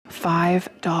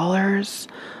$5.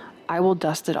 I will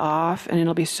dust it off and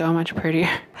it'll be so much prettier.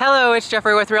 Hello, it's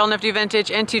Jeffrey with Real Nifty Vintage,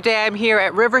 and today I'm here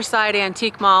at Riverside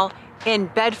Antique Mall in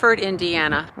Bedford,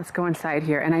 Indiana. Let's go inside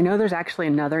here. And I know there's actually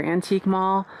another antique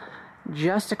mall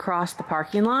just across the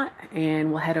parking lot, and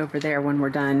we'll head over there when we're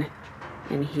done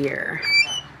in here.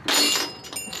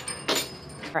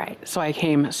 All right, so I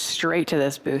came straight to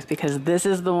this booth because this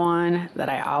is the one that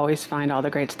I always find all the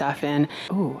great stuff in.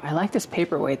 Ooh, I like this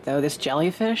paperweight though, this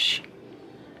jellyfish.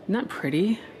 Isn't that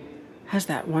pretty? Has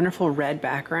that wonderful red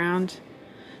background.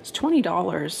 It's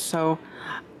 $20, so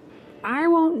I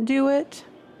won't do it,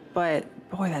 but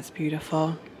boy, that's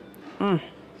beautiful. And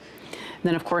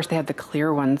then of course they have the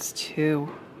clear ones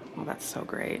too. Oh, that's so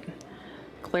great.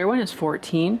 Clear one is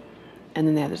 $14. And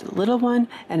then there's a little one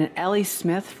and an Ellie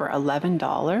Smith for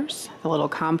 $11. The little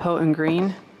compote in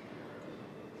green.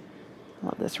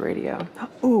 Love this radio.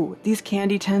 Ooh, these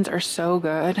candy tins are so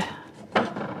good.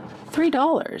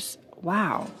 $3.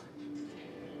 Wow.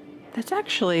 That's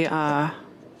actually a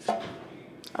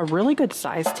really good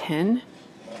size tin.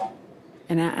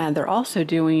 And they're also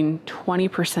doing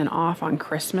 20% off on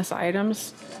Christmas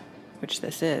items, which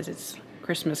this is. It's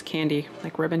Christmas candy,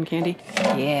 like ribbon candy.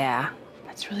 Yeah.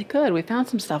 That's really good. We found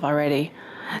some stuff already.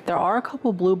 There are a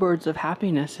couple Bluebirds of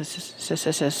Happiness. Let's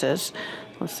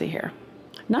see here.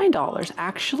 $9.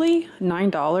 Actually,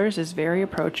 $9 is very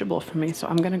approachable for me, so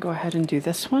I'm going to go ahead and do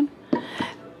this one.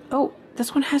 Oh,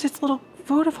 this one has its little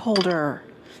votive holder.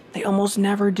 They almost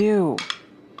never do.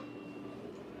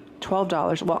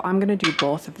 $12. Well, I'm going to do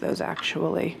both of those,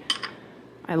 actually.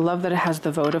 I love that it has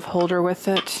the votive holder with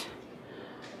it.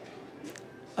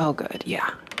 Oh, good. Yeah.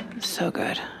 So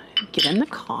good. Get in the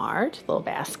cart, little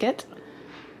basket.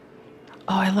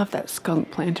 Oh, I love that skunk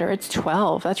planter. It's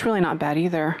 $12. That's really not bad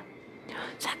either.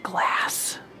 Is that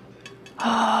glass?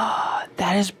 Oh,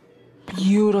 that is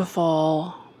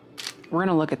beautiful. We're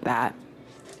gonna look at that.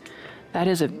 That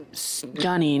is a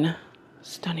stunning,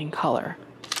 stunning color.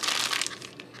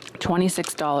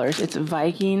 $26. It's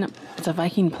a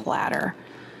Viking platter.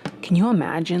 Can you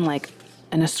imagine like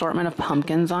an assortment of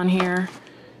pumpkins on here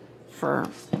for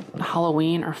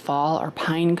Halloween or fall, or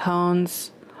pine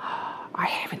cones? I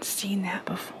haven't seen that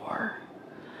before.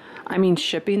 I mean,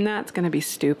 shipping that's gonna be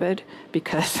stupid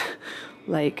because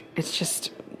like it's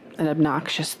just an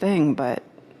obnoxious thing, but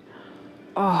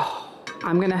oh,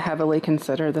 I'm gonna heavily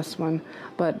consider this one.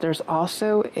 But there's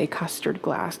also a custard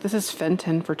glass. This is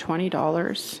Fenton for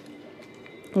 $20.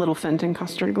 Little Fenton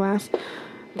custard glass.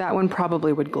 That one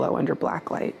probably would glow under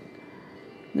black light.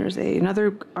 There's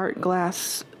another art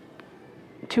glass,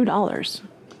 $2.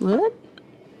 What?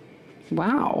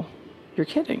 Wow. You're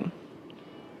kidding.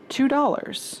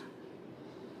 $2.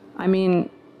 I mean,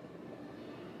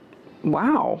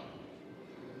 wow.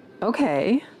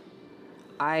 Okay.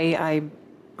 I'll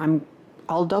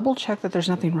double check that there's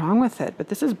nothing wrong with it, but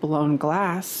this is blown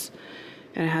glass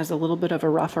and it has a little bit of a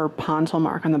rougher pontil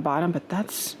mark on the bottom, but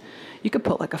that's, you could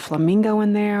put like a flamingo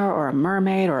in there or a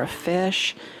mermaid or a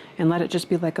fish and let it just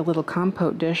be like a little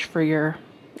compote dish for your,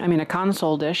 a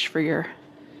console dish for your,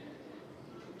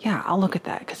 yeah, I'll look at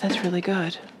that because that's really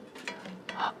good.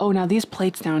 Oh, now these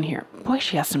plates down here. Boy,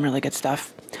 she has some really good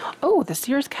stuff. Oh, the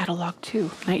Sears catalog too,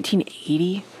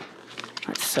 1980.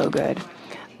 That's so good.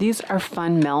 These are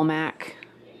fun Melmac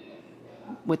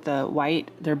with the white,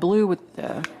 they're blue with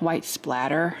the white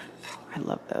splatter. I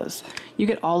love those. You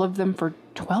get all of them for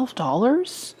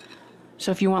 $12.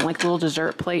 So if you want like little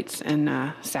dessert plates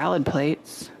and salad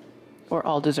plates, or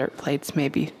all dessert plates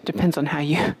maybe, depends on how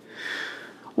you,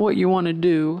 what you want to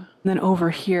do. And then over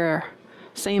here,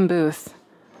 same booth,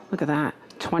 look at that,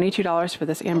 $22 for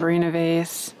this Amberina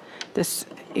vase, this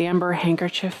amber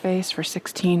handkerchief vase for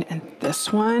 $16, and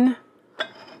this one,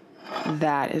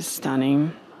 that is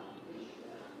stunning.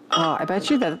 Oh, I bet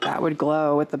you that would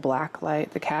glow with the black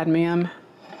light, the cadmium.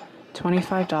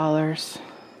 $25.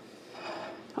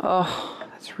 Oh,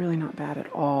 that's really not bad at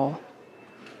all.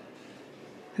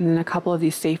 And then a couple of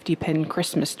these safety pin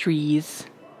Christmas trees.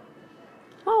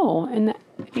 Oh, and the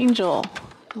angel,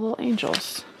 the little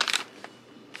angels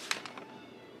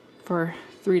for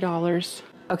 $3.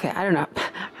 Okay, I don't know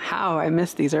how I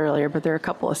missed these earlier, but there are a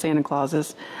couple of Santa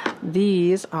Clauses.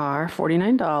 These are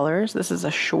 $49. This is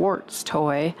a Schwartz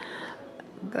toy.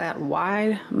 That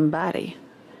wide body.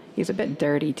 He's a bit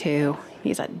dirty too.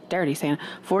 He's a dirty Santa.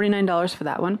 $49 for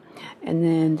that one. And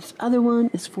then this other one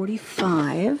is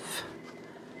 $45.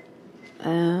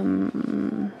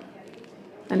 And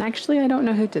actually, I don't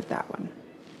know who did that one.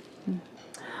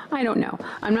 I don't know.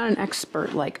 I'm not an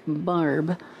expert like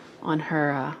Barb on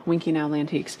her Winking Owl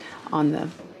Antiques on the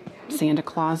Santa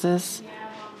Clauses.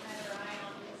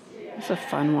 It's a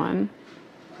fun one.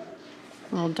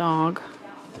 Little dog.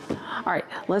 All right,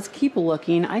 let's keep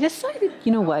looking. I decided,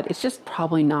 you know what? It's just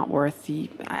probably not worth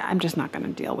I'm just not going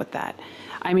to deal with that.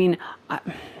 I mean,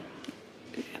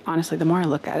 honestly, the more I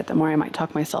look at it, the more I might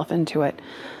talk myself into it.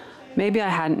 Maybe I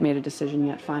hadn't made a decision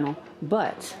yet, final.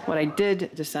 But what I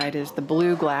did decide is the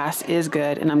blue glass is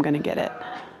good, and I'm going to get it.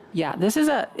 Yeah,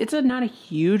 it's not a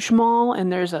huge mall,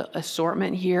 and there's an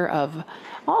assortment here of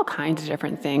all kinds of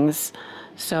different things.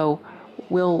 So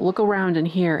we'll look around in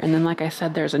here, and then, like I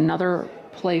said, there's another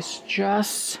place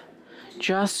just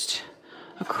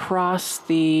across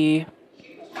the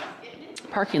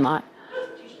parking lot,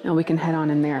 and we can head on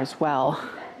in there as well.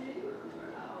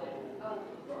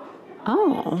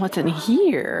 Oh, what's in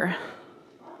here?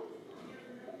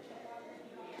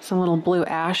 Some little blue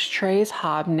ashtrays,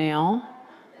 hobnail.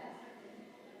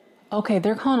 Okay,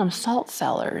 they're calling them salt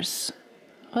cellars.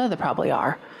 Well, they probably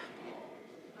are.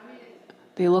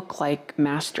 They look like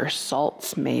master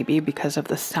salts, maybe, because of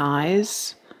the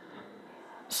size.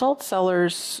 Salt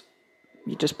cellars,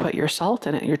 you just put your salt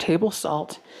in it, your table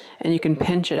salt, and you can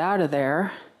pinch it out of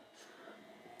there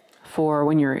for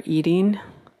when you're eating.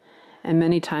 And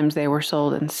many times they were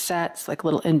sold in sets, like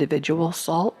little individual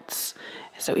salts.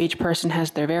 So each person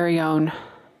has their very own.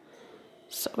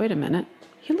 So wait a minute.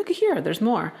 Hey, look here, there's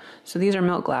more. So these are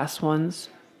milk glass ones,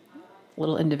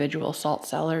 little individual salt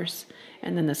cellars.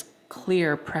 And then this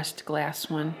clear pressed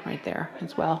glass one right there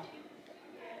as well.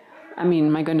 I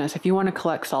mean, my goodness, if you want to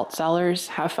collect salt cellars,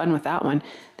 have fun with that one.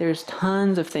 There's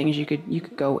tons of things. You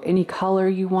could go any color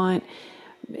you want.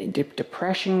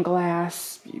 Depression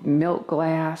glass, milk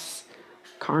glass,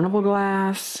 carnival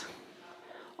glass,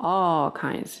 all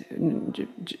kinds,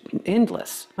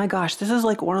 endless. My gosh, this is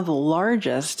like one of the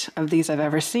largest of these I've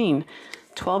ever seen.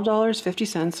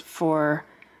 $12.50 for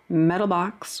metal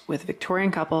box with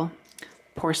Victorian couple,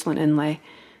 porcelain inlay.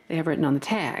 They have written on the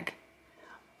tag.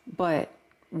 But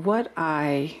what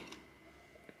I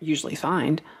usually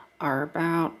find are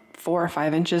about 4 or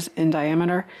 5 inches in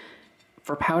diameter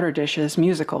for powder dishes,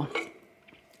 musical.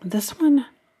 This one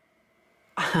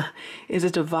is a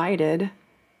divided,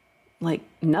 like,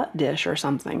 nut dish or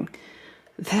something.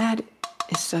 That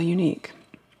is so unique.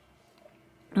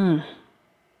 I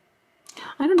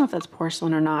don't know if that's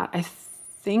porcelain or not. I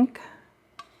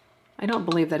don't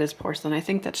believe that is porcelain. I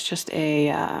think that's just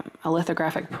a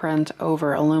lithographic print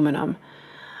over aluminum.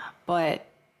 But,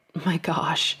 my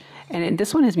gosh. And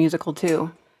this one is musical,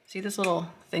 too. See this little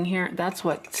thing here? That's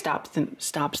what stops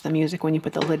the music when you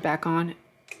put the lid back on.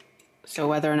 So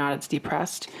whether or not it's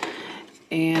depressed.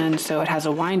 And so it has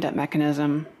a wind-up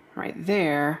mechanism right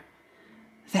there.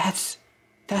 That's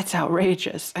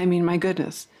outrageous. I mean, my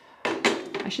goodness.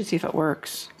 I should see if it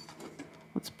works.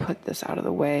 Let's put this out of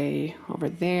the way over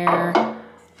there.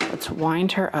 Let's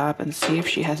wind her up and see if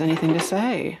she has anything to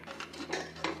say.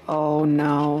 Oh,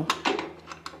 no.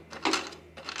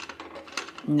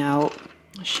 No,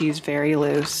 she's very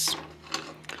loose.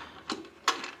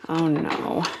 Oh,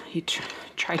 no. You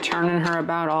try turning her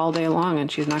about all day long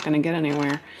and she's not going to get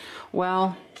anywhere.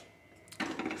 Well,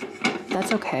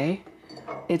 that's okay.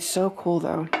 It's so cool,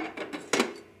 though.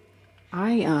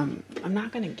 I'm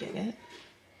not going to get it,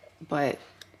 but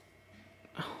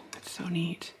oh, it's so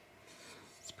neat.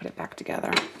 Let's put it back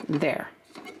together. There.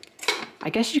 I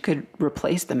guess you could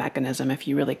replace the mechanism if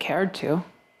you really cared to.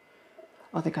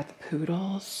 Oh, they got the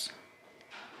poodles.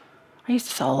 I used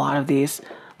to sell a lot of these.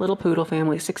 Little poodle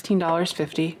family,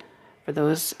 $16.50 for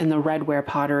those in the redware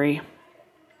pottery,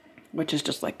 which is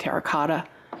just like terracotta.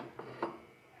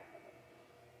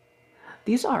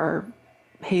 These are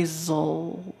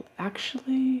hazel,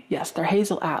 actually. Yes, they're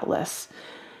hazel atlas.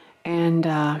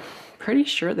 And pretty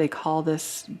sure they call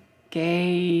this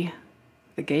the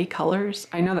gay colors.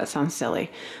 I know that sounds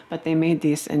silly, but they made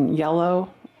these in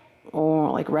yellow,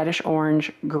 or like reddish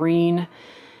orange, green,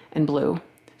 and blue.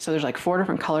 So there's like 4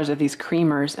 different colors of these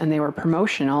creamers, and they were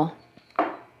promotional.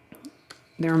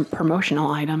 They're promotional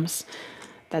items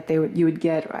that you would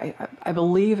get. I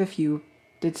believe if you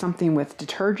did something with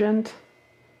detergent.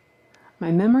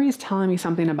 My memory is telling me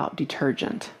something about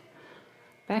detergent.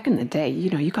 Back in the day,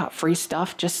 you got free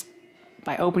stuff just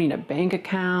by opening a bank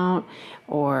account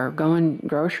or going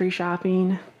grocery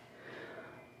shopping.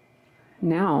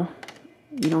 Now,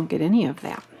 you don't get any of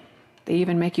that. They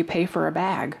even make you pay for a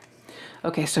bag.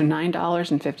 Okay, so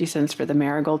 $9.50 for the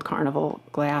Marigold Carnival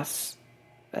glass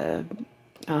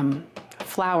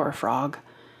flower frog,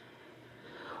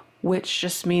 which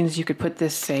just means you could put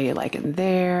this, say, like in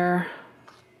there.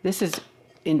 This is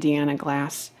Indiana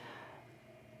glass.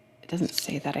 It doesn't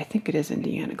say that. I think it is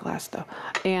Indiana glass, though.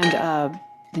 And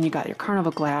then you got your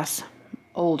Carnival glass,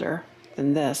 older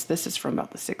than this. This is from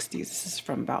about the 60s. This is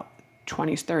from about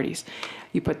 20s, 30s.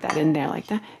 You put that in there like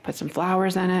that, put some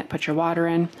flowers in it, put your water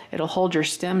in. It'll hold your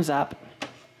stems up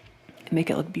and make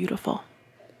it look beautiful.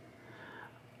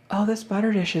 Oh, this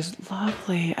butter dish is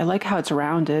lovely. I like how it's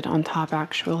rounded on top,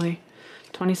 actually.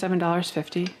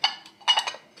 $27.50.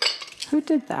 Who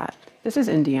did that? This is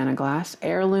Indiana glass.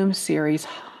 Heirloom series.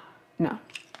 No.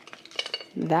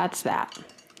 That's that.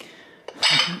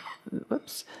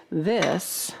 Whoops.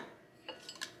 This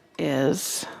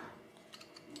is...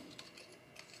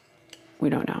 we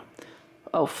don't know.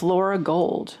 Oh, Flora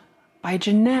Gold by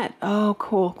Jeanette. Oh,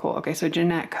 cool, cool. Okay, so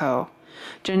Jeanette Co.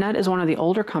 Jeanette is one of the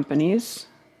older companies.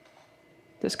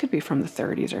 This could be from the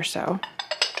 30s or so.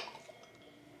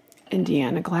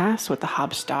 Indiana glass with the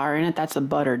Hob Star in it. That's a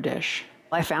butter dish.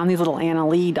 I found these little Anna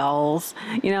Lee dolls.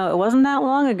 You know, it wasn't that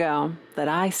long ago that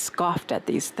I scoffed at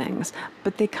these things,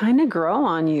 but they kind of grow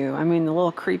on you. I mean, the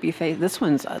little creepy face. This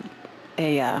one's what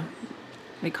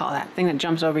do you call that thing that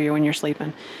jumps over you when you're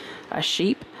sleeping? A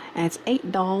sheep, and it's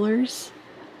 $8,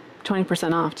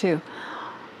 20% off too.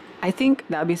 I think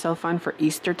that would be so fun for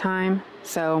Easter time.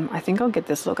 So I think I'll get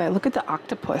this look. Look at the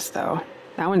octopus though.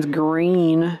 That one's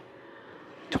green.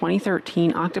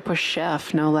 2013 Octopus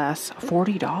Chef, no less.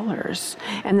 $40.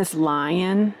 And this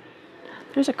lion.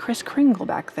 There's a Kris Kringle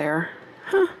back there.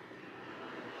 Huh.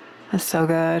 That's so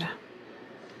good.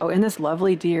 Oh, and this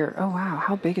lovely deer. Oh wow,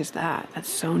 how big is that? That's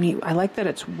so neat. I like that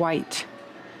it's white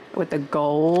with the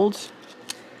gold.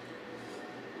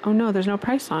 Oh no, there's no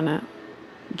price on it.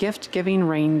 Gift giving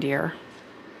reindeer.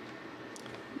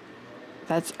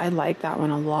 I like that one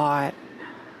a lot.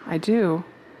 I do.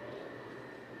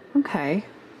 Okay.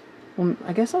 Well,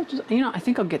 I guess I'll just, I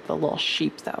think I'll get the little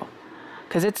sheep though.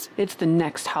 Because it's the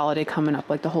next holiday coming up,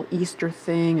 like the whole Easter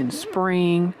thing and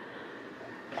spring.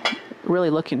 Really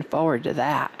looking forward to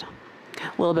that.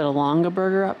 A little bit of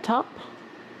Longaberger up top.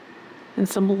 And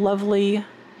some lovely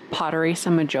pottery,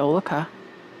 some majolica.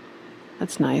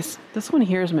 That's nice. This one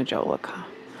here is majolica.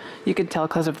 You could tell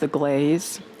because of the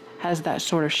glaze. Has that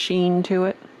sort of sheen to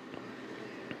it.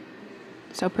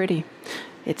 So pretty.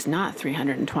 It's not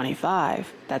 $325.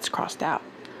 That's crossed out.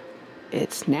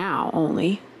 It's now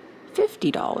only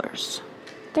 $50.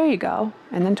 There you go.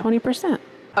 And then 20%.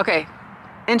 Okay.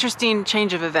 Interesting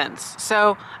change of events.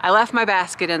 So I left my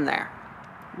basket in there.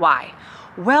 Why?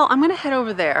 Well, I'm going to head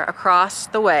over there across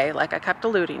the way, like I kept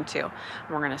alluding to.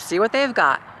 We're going to see what they've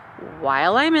got.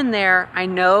 While I'm in there, I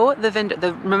know the vendor.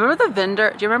 Remember the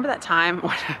vendor? Do you remember that time?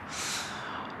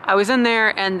 I was in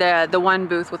there and the one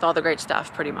booth with all the great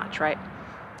stuff, pretty much, right?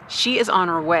 She is on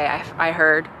her way, I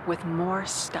heard, with more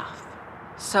stuff.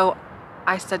 So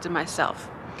I said to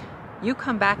myself, you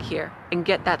come back here and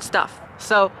get that stuff.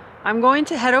 So I'm going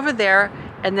to head over there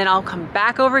and then I'll come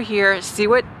back over here, see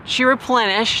what she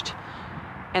replenished,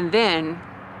 and then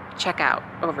check out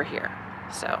over here.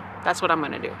 So that's what I'm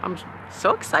gonna do. I'm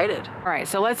so excited. All right,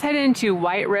 so let's head into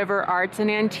White River Arts and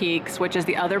Antiques, which is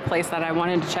the other place that I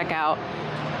wanted to check out.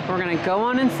 We're gonna go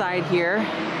on inside here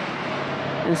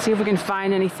and see if we can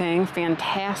find anything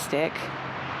fantastic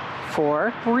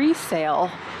for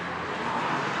resale.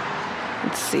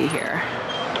 Let's see here.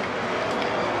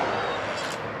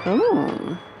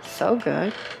 Ooh, so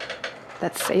good.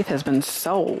 That safe has been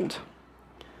sold.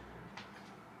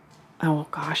 Oh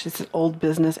gosh, this is old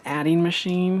business adding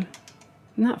machine.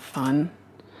 Isn't that fun?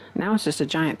 Now it's just a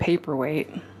giant paperweight.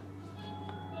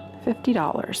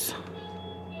 $50.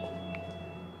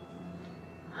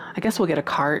 I guess we'll get a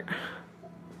cart.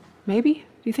 Maybe? Do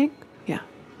you think? Yeah.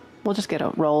 We'll just get a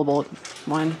rollable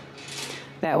one.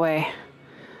 That way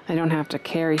I don't have to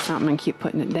carry something and keep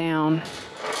putting it down.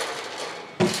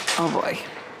 Oh boy.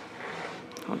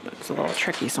 Oh, it's a little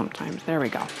tricky sometimes. There we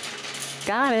go.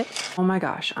 Got it. Oh my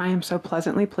gosh, I am so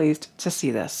pleasantly pleased to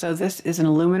see this. So this is an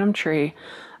aluminum tree.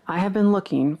 I have been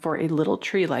looking for a little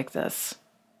tree like this.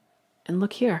 And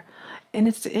look here. And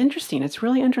it's interesting. It's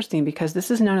really interesting because this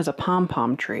is known as a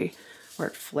pom-pom tree, where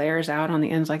it flares out on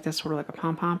the ends like this, sort of like a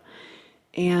pom-pom.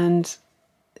 And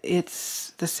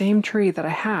it's the same tree that I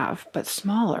have, but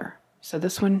smaller. So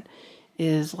this one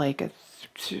is like a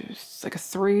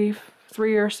three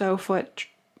or so foot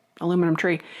aluminum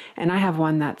tree. And I have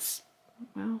one that's,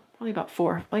 well, probably about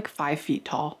 5 feet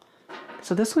tall.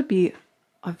 So this would be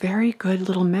a very good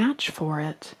little match for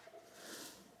it.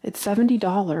 It's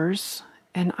 $70,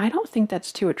 and I don't think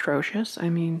that's too atrocious. I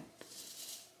mean,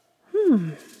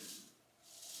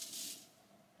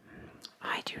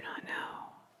 I do not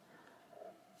know.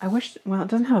 I wish, well, it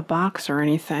doesn't have a box or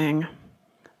anything.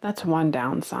 That's one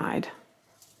downside.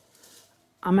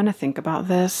 I'm going to think about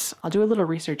this. I'll do a little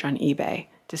research on eBay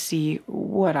to see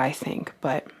what I think,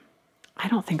 but I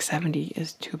don't think 70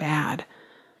 is too bad.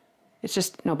 It's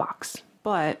just no box.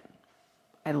 But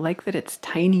I like that it's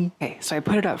tiny. Okay, so I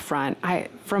put it up front.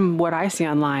 From what I see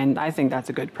online, I think that's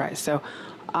a good price. So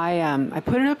I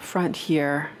put it up front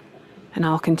here, and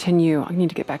I'll continue. I need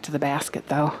to get back to the basket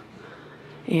though,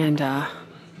 and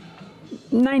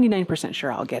 99%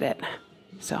 sure I'll get it.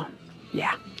 So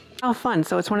yeah. How fun.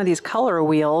 So it's one of these color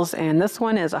wheels, and this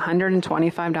one is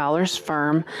 $125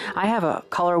 firm. I have a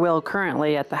color wheel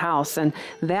currently at the house, and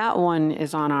that one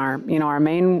is on our, our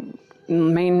main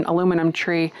aluminum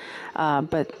tree.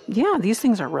 But yeah, these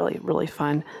things are really, really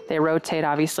fun. They rotate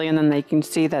obviously, and then they can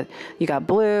see that you got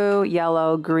blue,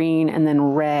 yellow, green, and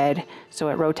then red. So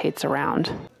it rotates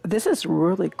around. This is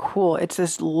really cool. It's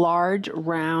this large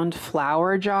round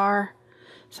flower jar.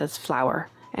 It says flower.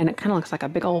 And it kind of looks like a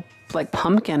big old like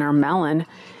pumpkin or melon.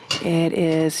 It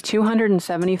is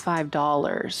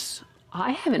 $275.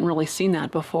 I haven't really seen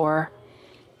that before.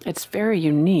 It's very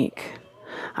unique.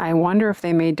 I wonder if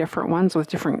they made different ones with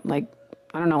different, like,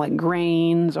 I don't know, like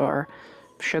grains or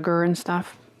sugar and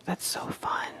stuff. That's so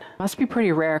fun. Must be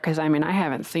pretty rare because, I mean, I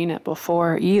haven't seen it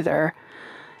before either.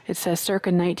 It says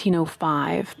circa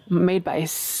 1905, made by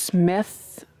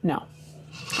Smith. No,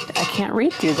 I can't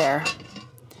read through there.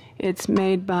 It's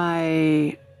made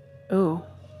by,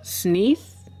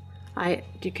 Sneath?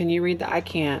 Can you read that? I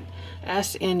can't.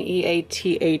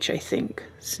 S-N-E-A-T-H, I think.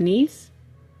 Sneath?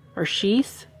 Or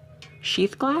Sheath?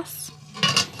 Sheath glass?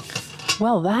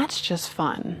 Well, that's just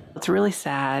fun. It's really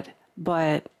sad,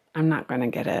 but I'm not going to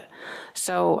get it.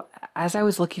 So as I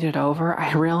was looking it over,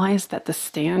 I realized that the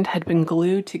stand had been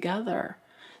glued together.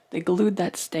 They glued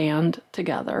that stand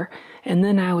together, and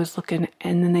then I was looking,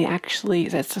 and then they actually,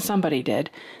 somebody did,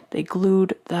 they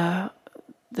glued the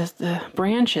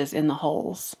branches in the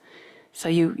holes. So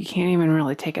you can't even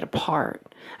really take it apart.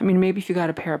 I mean, maybe if you got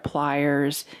a pair of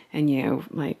pliers and you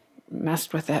like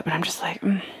messed with it, but I'm just like,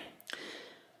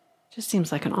 just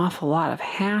seems like an awful lot of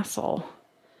hassle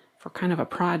for kind of a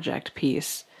project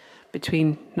piece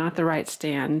between not the right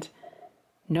stand,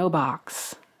 no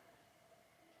box.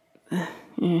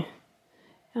 I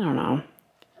don't know.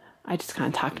 I just kind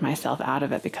of talked myself out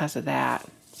of it because of that.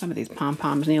 Some of these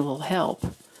pom-poms need a little help.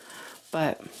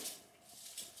 But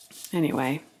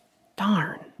anyway,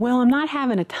 darn. Well, I'm not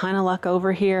having a ton of luck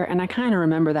over here, and I kind of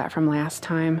remember that from last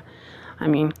time. I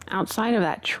mean, outside of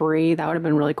that tree, that would have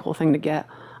been a really cool thing to get.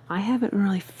 I haven't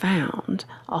really found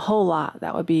a whole lot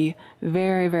that would be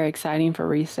very, very exciting for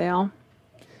resale.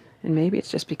 And maybe it's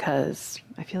just because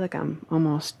I feel like I'm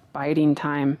almost biding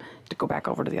time to go back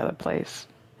over to the other place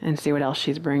and see what else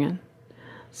she's bringing.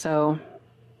 So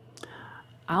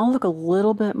I'll look a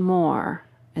little bit more,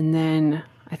 and then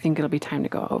I think it'll be time to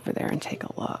go over there and take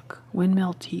a look.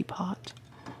 Windmill teapot.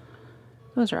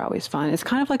 Those are always fun. It's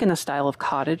kind of like in the style of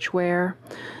cottageware,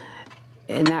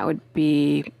 and that would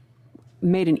be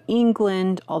made in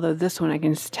England, although this one I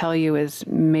can tell you is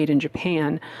made in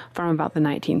Japan from about the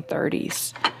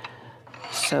 1930s.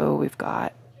 So we've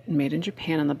got made in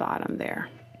Japan on the bottom there.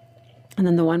 And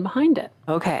then the one behind it.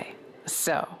 Okay,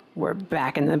 so we're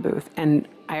back in the booth, and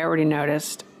I already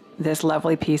noticed this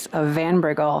lovely piece of Van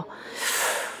Briggle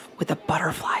with the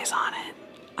butterflies on it.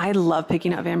 I love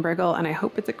picking up Van Briggle, and I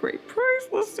hope it's a great price.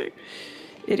 Let's see.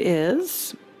 It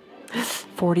is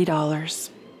 $40.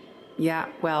 Yeah,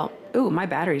 well, ooh, my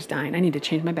battery's dying. I need to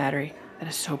change my battery. That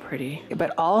is so pretty.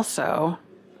 But also,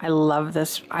 I love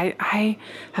this. I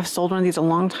have sold one of these a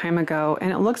long time ago,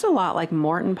 and it looks a lot like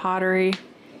Morton pottery.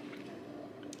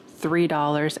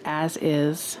 $3 as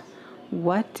is.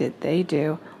 What did they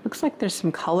do? Looks like there's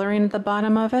some coloring at the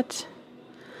bottom of it.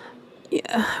 Yeah,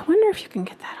 I wonder if you can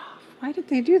get that off. Why did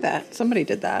they do that? Somebody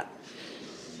did that.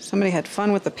 Somebody had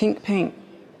fun with the pink paint.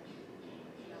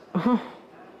 Huh.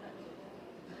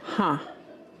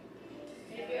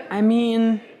 I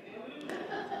mean,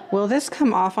 will this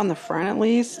come off on the front at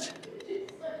least?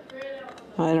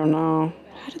 I don't know.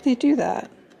 How did they do that?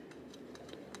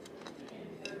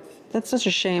 That's such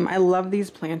a shame. I love these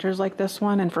planters like this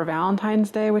one, and for Valentine's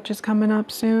Day, which is coming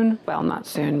up soon. Well, not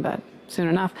soon, but soon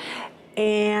enough.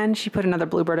 And she put another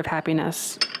Bluebird of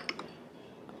Happiness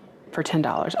for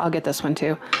 $10. I'll get this one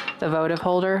too. The votive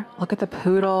holder. Look at the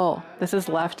poodle. This is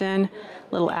left in.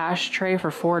 Little ashtray for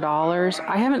 $4.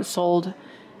 I haven't sold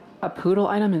a poodle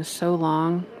item in so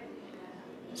long,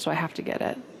 so I have to get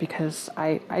it because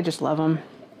I just love them.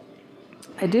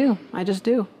 I do. I just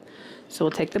do. So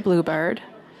we'll take the Bluebird.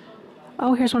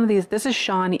 Oh, here's one of these. This is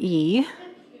Sean E.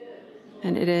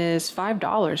 And it is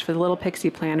 $5 for the little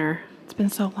pixie planter. It's been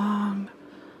so long.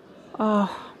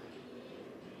 Oh,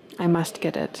 I must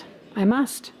get it. I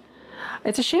must.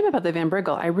 It's a shame about the Van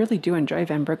Briggle. I really do enjoy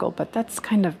Van Briggle, but that's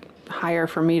kind of higher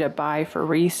for me to buy for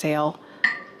resale.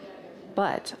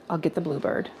 But I'll get the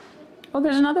Bluebird. Oh,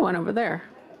 there's another one over there.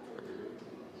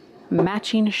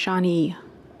 Matching Shawnee.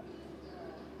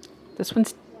 This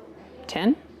one's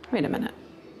 10? Wait a minute.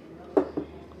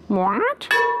 What?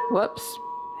 Whoops.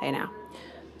 Hey now.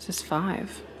 This is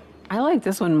 5. I like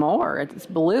this one more. It's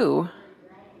blue.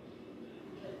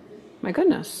 My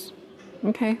goodness.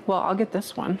 Okay, well, I'll get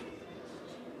this one.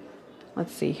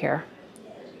 Let's see here.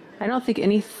 I don't think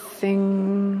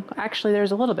anything... Actually,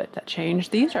 there's a little bit that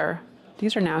changed. These are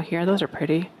now here. Those are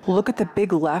pretty. Look at the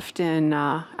big left in...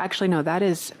 actually, no, that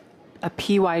is a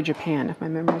PY Japan, if my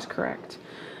memory is correct.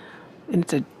 And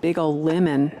it's a big old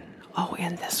lemon. Oh,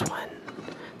 and this one.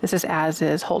 This is as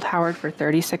is. Holt Howard for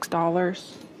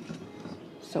 $36.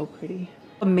 So pretty.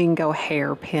 Flamingo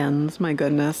hairpins. My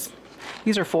goodness.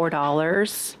 These are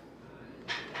 $4.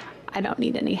 I don't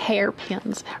need any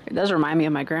hairpins. It does remind me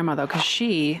of my grandma, though, because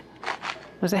she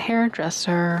was a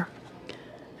hairdresser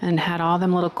and had all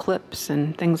them little clips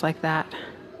and things like that.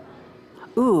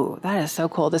 Ooh, that is so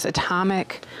cool. This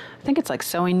atomic, I think it's like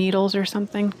sewing needles or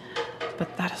something,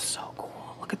 but that is so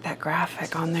cool. Look at that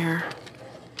graphic on there.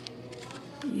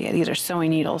 Yeah, these are sewing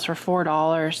needles for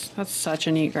 $4. That's such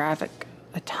a neat graphic.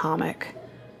 Atomic.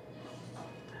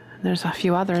 There's a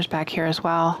few others back here as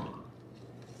well.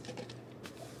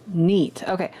 Neat.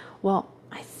 Okay, well,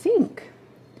 I think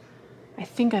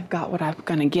I've got what I'm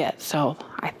gonna get, so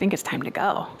I think it's time to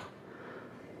go.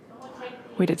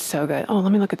 We did so good. Oh,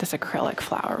 let me look at this acrylic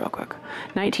flower real quick.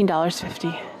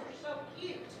 $19.50.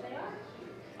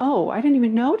 Oh, I didn't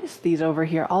even notice these over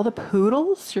here. All the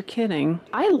poodles? You're kidding.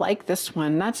 I like this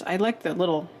one. I like the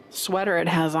little sweater it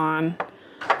has on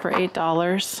for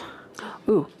 $8.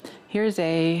 Ooh, here's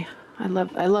I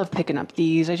love picking up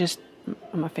these.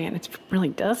 I'm a fan. It's really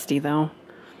dusty though.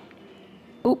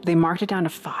 Oh, they marked it down to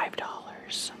 $5.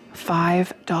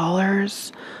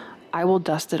 $5. I will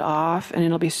dust it off and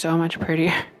it'll be so much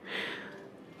prettier.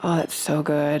 Oh, that's so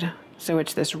good. So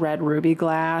it's this red ruby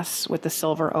glass with the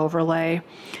silver overlay.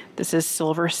 This is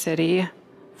Silver City,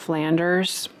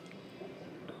 Flanders.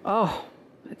 Oh,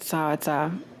 it's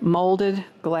a molded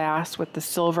glass with the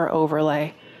silver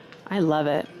overlay. I love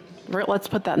it. Let's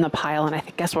put that in the pile, and I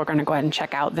guess we're gonna go ahead and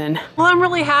check out then. Well, I'm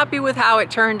really happy with how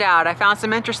it turned out. I found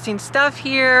some interesting stuff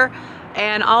here,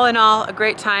 and all in all, a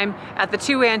great time at the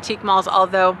 2 antique malls,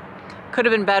 although could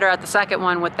have been better at the second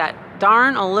one with that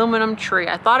darn aluminum tree.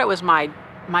 I thought it was my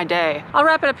day. I'll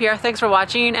wrap it up here. Thanks for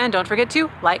watching, and don't forget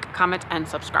to like, comment, and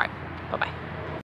subscribe. Bye-bye.